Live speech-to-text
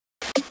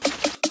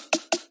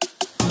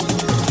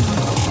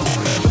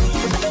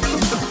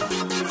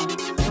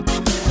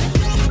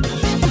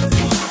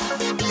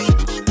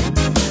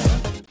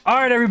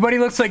right, everybody,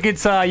 looks like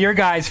it's your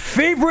guys'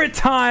 favorite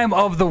time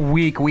of the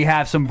week. We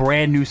have some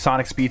brand new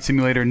Sonic Speed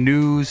Simulator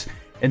news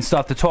and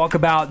stuff to talk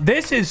about.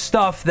 This is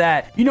stuff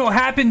that, you know,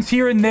 happens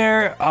here and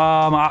there.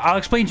 I'll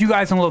explain to you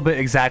guys in a little bit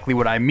exactly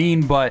what I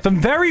mean, but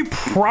some very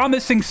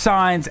promising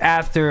signs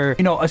after,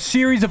 you know, a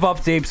series of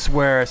updates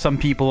where some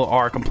people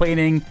are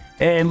complaining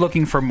and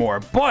looking for more.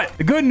 But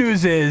the good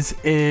news is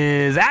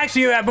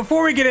actually,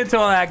 before we get into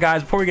all that,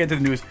 guys, before we get into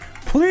the news,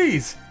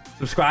 please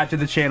subscribe to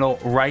the channel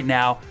right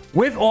now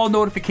with all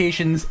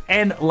notifications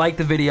and like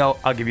the video.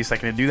 I'll give you a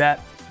second to do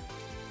that.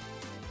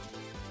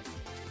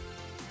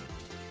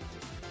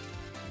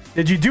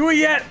 Did you do it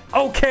yet?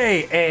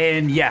 Okay,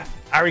 and yeah,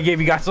 I already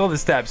gave you guys all the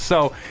steps.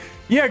 So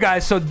yeah,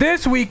 guys, so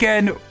this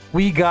weekend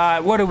we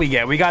got, what do we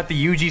get? We got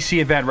the UGC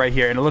event right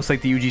here, and it looks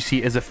like the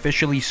UGC is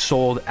officially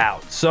sold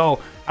out. So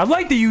I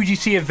like the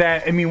UGC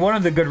event. I mean, one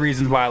of the good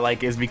reasons why I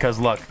like it is because,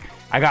 look,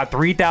 I got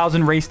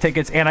 3,000 race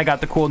tickets and I got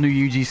the cool new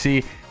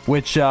UGC,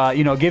 which,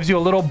 you know, gives you a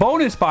little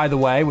bonus, by the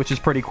way, which is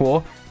pretty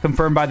cool.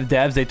 Confirmed by the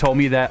devs. They told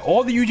me that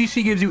all the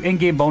UGC gives you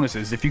in-game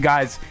bonuses. If you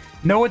guys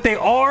know what they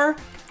are,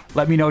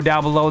 let me know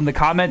down below in the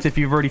comments if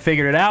you've already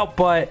figured it out.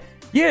 But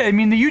yeah, I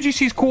mean, the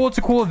UGC is cool. It's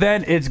a cool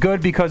event. It's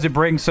good because it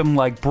brings some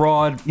like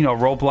broad, you know,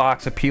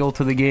 Roblox appeal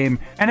to the game,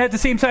 and at the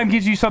same time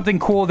gives you something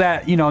cool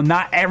that, you know,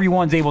 not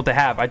everyone's able to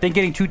have. I think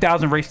getting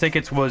 2,000 race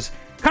tickets was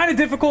kind of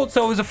difficult,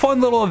 so it was a fun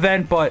little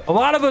event. But a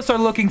lot of us are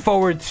looking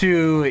forward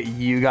to,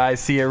 you guys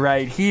see it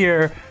right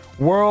here,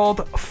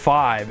 World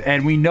 5,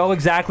 and we know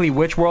exactly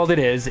which world it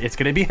is. It's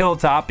going to be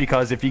Hilltop,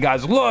 because if you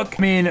guys look,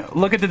 I mean,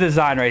 look at the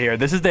design right here.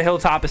 This is the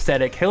Hilltop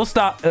aesthetic.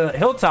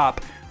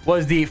 Hilltop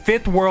was the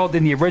 5th world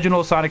in the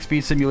original Sonic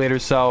Speed Simulator.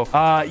 So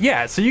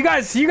yeah, so you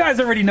guys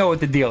already know what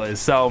the deal is.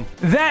 So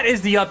that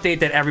is the update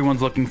that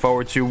everyone's looking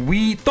forward to.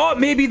 We thought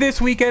maybe this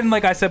weekend,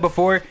 like I said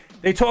before,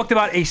 they talked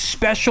about a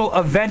special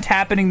event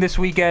happening this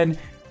weekend,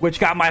 which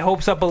got my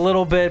hopes up a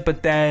little bit,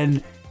 but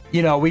then,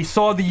 you know, we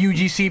saw the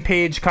UGC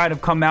page kind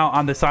of come out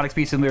on the Sonic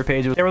Speed Simulator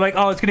page. They were like,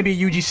 oh, it's going to be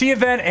a UGC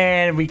event,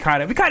 and we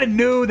kind of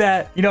knew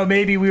that, you know,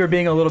 maybe we were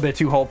being a little bit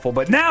too hopeful.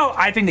 But now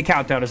I think the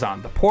countdown is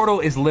on. The portal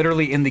is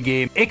literally in the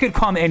game. It could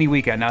come any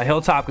weekend. Now,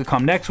 Hilltop could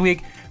come next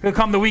week. It could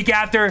come the week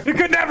after. It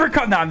could never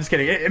come. No, I'm just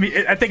kidding. I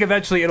mean, I think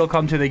eventually it'll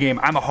come to the game.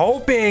 I'm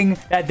hoping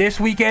that this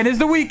weekend is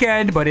the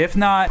weekend, but if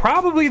not,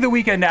 probably the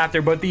weekend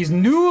after. But these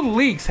new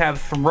leaks have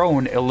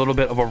thrown a little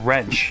bit of a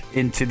wrench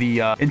into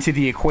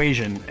the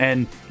equation.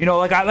 And, you know,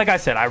 like I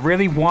said, I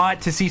really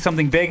want to see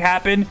something big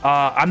happen.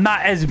 I'm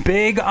not as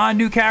big on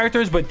new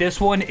characters, but this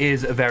one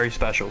is very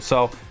special.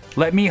 So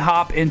let me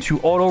hop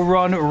into auto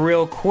run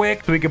real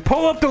quick so we can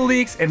pull up the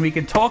leaks and we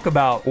can talk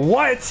about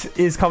what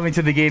is coming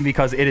to the game,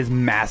 because it is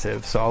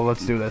massive. So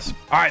let's do this.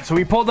 All right, so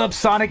we pulled up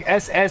Sonic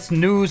SS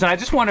news, and I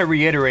just want to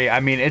reiterate, I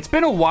mean, it's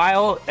been a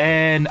while,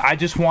 and I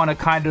just want to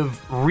kind of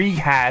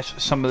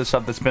rehash some of the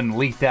stuff that's been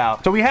leaked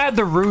out. So we had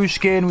the Rouge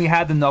skin, we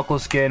had the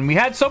Knuckles skin, we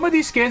had some of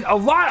these skins. A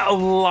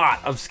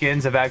lot of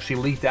skins have actually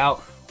leaked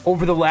out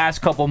over the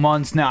last couple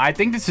months. Now, I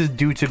think this is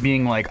due to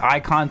being like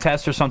icon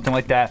tests or something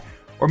like that,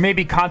 or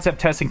maybe concept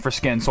testing for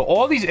skins. So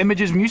all these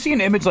images, when you see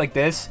an image like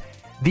this,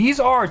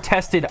 these are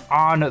tested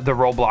on the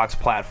Roblox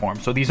platform.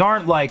 So these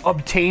aren't like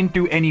obtained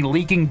through any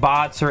leaking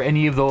bots or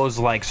any of those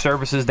like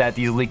services that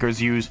these leakers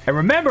use. And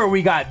remember,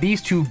 we got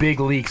these two big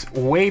leaks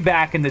way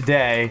back in the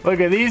day. Look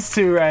at these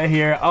two right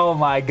here. Oh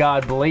my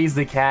God, Blaze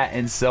the Cat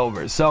and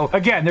Silver. So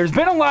again, there's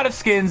been a lot of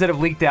skins that have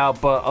leaked out,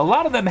 but a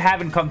lot of them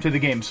haven't come to the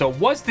game. So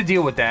what's the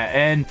deal with that?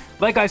 And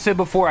like I said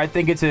before, I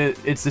think it's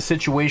the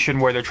situation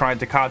where they're trying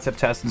to concept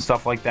test and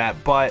stuff like that.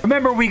 But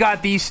remember, we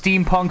got these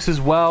steampunks as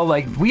well.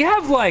 Like, we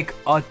have like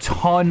a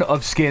ton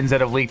of skins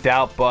that have leaked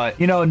out, but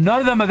you know, none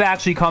of them have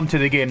actually come to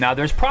the game. Now,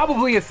 there's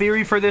probably a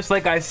theory for this.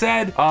 Like I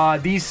said,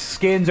 these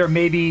skins are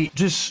maybe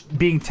just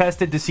being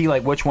tested to see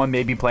like which one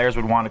maybe players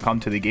would want to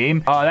come to the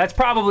game. That's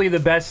probably the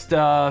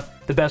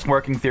best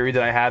working theory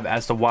that I have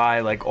as to why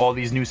like all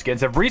these new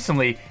skins have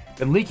recently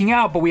been leaking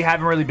out, but we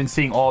haven't really been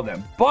seeing all of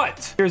them.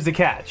 But here's the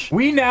catch.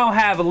 We now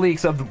have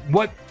leaks of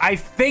what I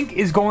think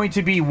is going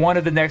to be one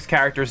of the next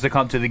characters to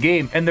come to the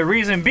game. And the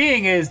reason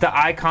being is the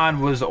icon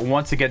was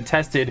once again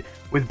tested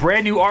with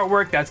brand new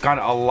artwork that's gone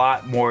a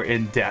lot more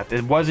in depth.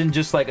 It wasn't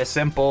just like a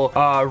simple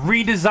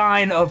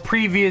redesign of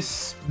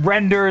previous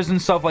renders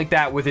and stuff like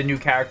that with a new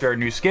character or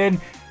new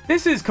skin.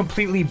 This is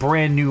completely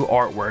brand new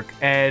artwork,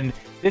 and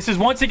this has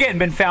once again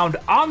been found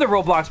on the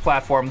Roblox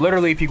platform.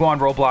 Literally, if you go on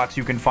Roblox,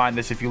 you can find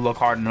this if you look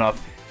hard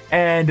enough.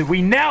 And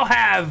we now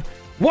have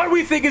what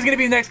we think is going to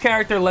be the next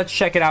character. Let's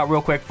check it out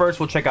real quick.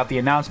 First, we'll check out the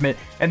announcement,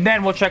 and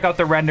then we'll check out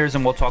the renders,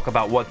 and we'll talk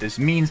about what this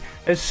means,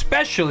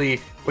 especially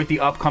with the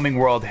upcoming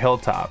world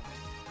Hilltop.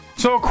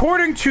 So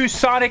according to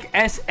Sonic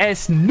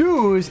SS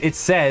News, it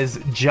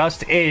says,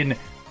 just in,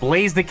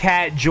 Blaze the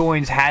Cat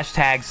joins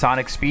hashtag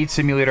Sonic Speed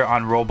Simulator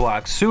on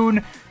Roblox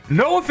soon.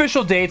 No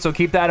official date, so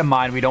keep that in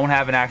mind. We don't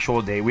have an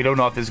actual date. We don't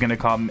know if this is going to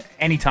come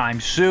anytime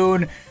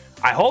soon.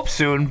 I hope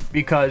soon,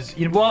 because,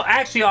 you know, well,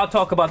 actually, I'll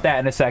talk about that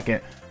in a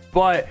second.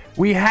 But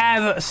we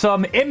have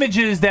some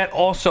images that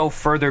also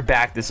further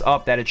back this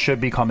up, that it should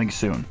be coming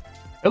soon.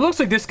 It looks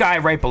like this guy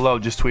right below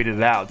just tweeted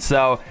it out.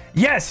 So,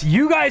 yes,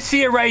 you guys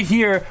see it right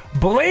here.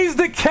 Blaze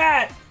the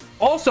Cat.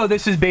 Also,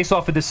 this is based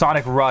off of the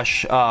Sonic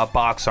Rush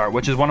box art,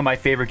 which is one of my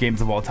favorite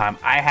games of all time.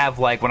 I have,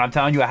 like, when I'm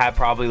telling you I have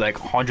probably, like,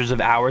 hundreds of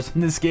hours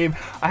in this game,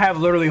 I have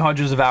literally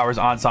hundreds of hours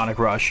on Sonic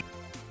Rush.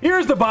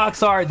 Here's the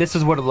box art. This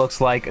is what it looks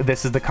like.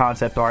 This is the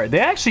concept art. They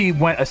actually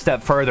went a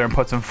step further and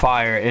put some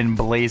fire in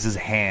Blaze's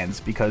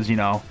hands because, you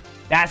know,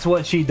 that's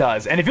what she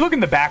does. And if you look in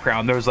the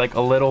background, there's, like,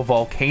 a little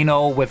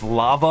volcano with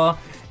lava.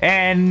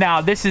 And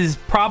now this is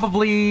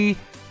probably...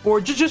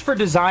 or just for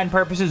design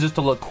purposes, just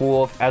to look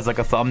cool as like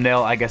a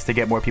thumbnail, I guess, to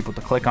get more people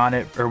to click on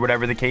it or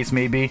whatever the case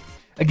may be.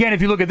 Again,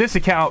 if you look at this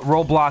account,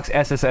 Roblox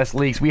SSS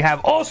Leaks, we have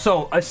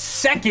also a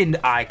second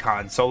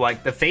icon. So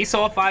like the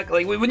face-off icon,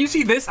 like when you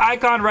see this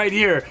icon right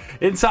here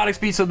in Sonic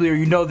Speed Simulator,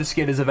 you know the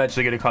skin is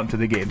eventually going to come to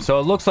the game. So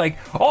it looks like,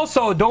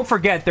 also don't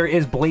forget there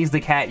is Blaze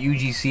the Cat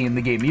UGC in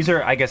the game. These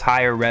are, I guess,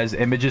 higher res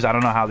images. I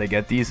don't know how they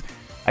get these.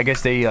 I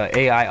guess they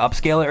AI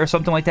upscale it or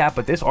something like that.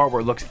 But this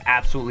artwork looks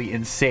absolutely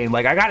insane.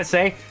 Like I gotta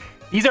say,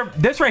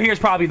 this right here is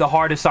probably the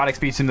hardest Sonic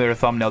Speed Simulator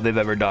thumbnail they've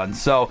ever done.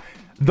 So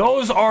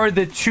those are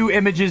the two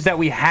images that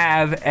we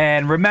have.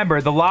 And remember,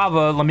 the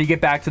lava, let me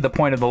get back to the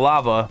point of the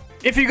lava.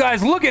 If you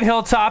guys look at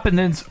Hilltop in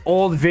this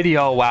old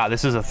video, wow,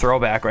 this is a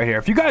throwback right here.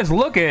 If you guys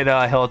look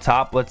at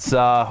Hilltop, let's,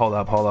 hold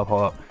up.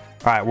 All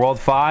right, World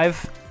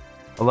 5.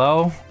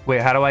 Hello?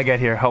 Wait, how do I get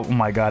here? Oh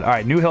my God. All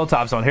right, new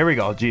Hilltop zone. Here we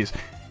go. Jeez.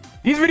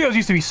 These videos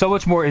used to be so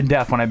much more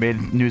in-depth when I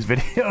made news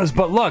videos,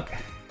 but look.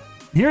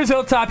 Here's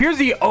Hilltop. Here's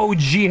the OG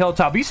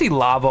Hilltop. You see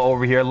lava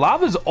over here.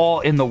 Lava's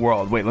all in the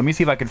world. Wait, let me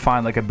see if I can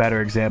find like a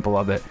better example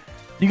of it.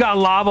 You got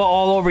lava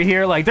all over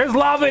here. Like there's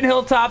lava in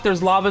Hilltop.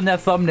 There's lava in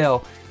that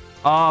thumbnail.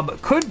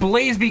 Could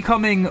Blaze be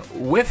coming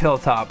with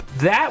Hilltop?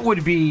 That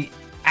would be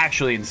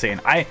actually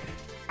insane.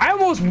 I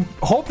almost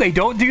hope they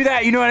don't do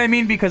that, you know what I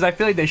mean? Because I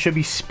feel like they should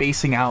be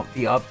spacing out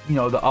the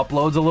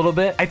uploads a little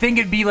bit. I think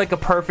it'd be like a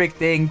perfect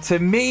thing to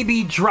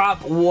maybe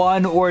drop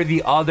one or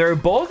the other.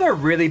 Both are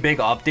really big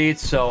updates,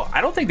 so I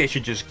don't think they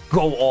should just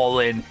go all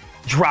in,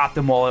 drop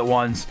them all at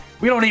once.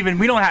 We don't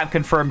have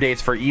confirmed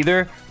dates for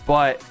either,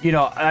 but you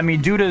know, I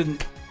mean, due to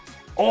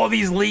all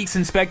these leaks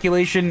and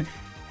speculation,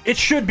 it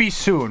should be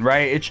soon,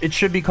 right? It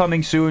should be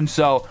coming soon,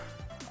 so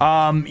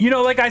you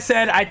know, like I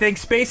said, I think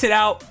space it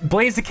out.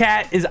 Blaze the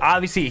Cat is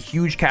obviously a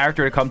huge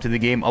character to come to the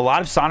game. A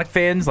lot of Sonic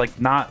fans,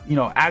 like not, you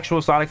know,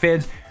 actual Sonic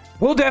fans,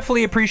 will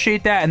definitely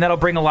appreciate that, and that'll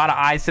bring a lot of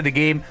eyes to the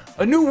game.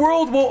 A new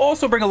world will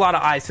also bring a lot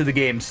of eyes to the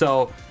game,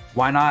 so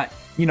why not,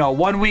 you know,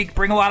 1 week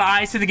bring a lot of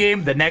eyes to the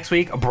game, the next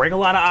week bring a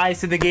lot of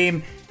eyes to the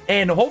game,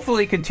 and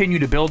hopefully continue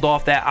to build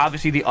off that.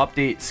 Obviously, the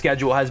update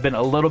schedule has been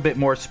a little bit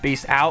more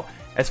spaced out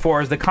as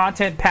far as the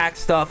content pack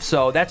stuff,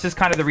 so that's just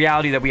kind of the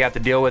reality that we have to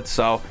deal with.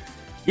 So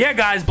yeah,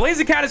 guys, Blaze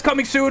the Cat is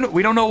coming soon.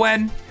 We don't know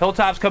when.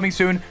 Hilltop's coming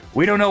soon.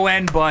 We don't know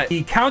when, but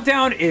the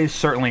countdown is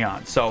certainly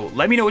on. So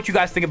let me know what you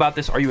guys think about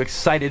this. Are you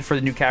excited for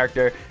the new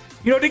character?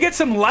 You know, to get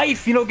some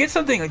life, you know, get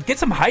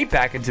some hype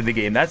back into the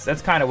game.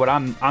 That's kind of what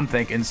I'm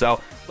thinking.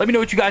 So let me know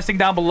what you guys think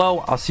down below.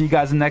 I'll see you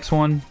guys in the next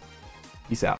one. Peace out.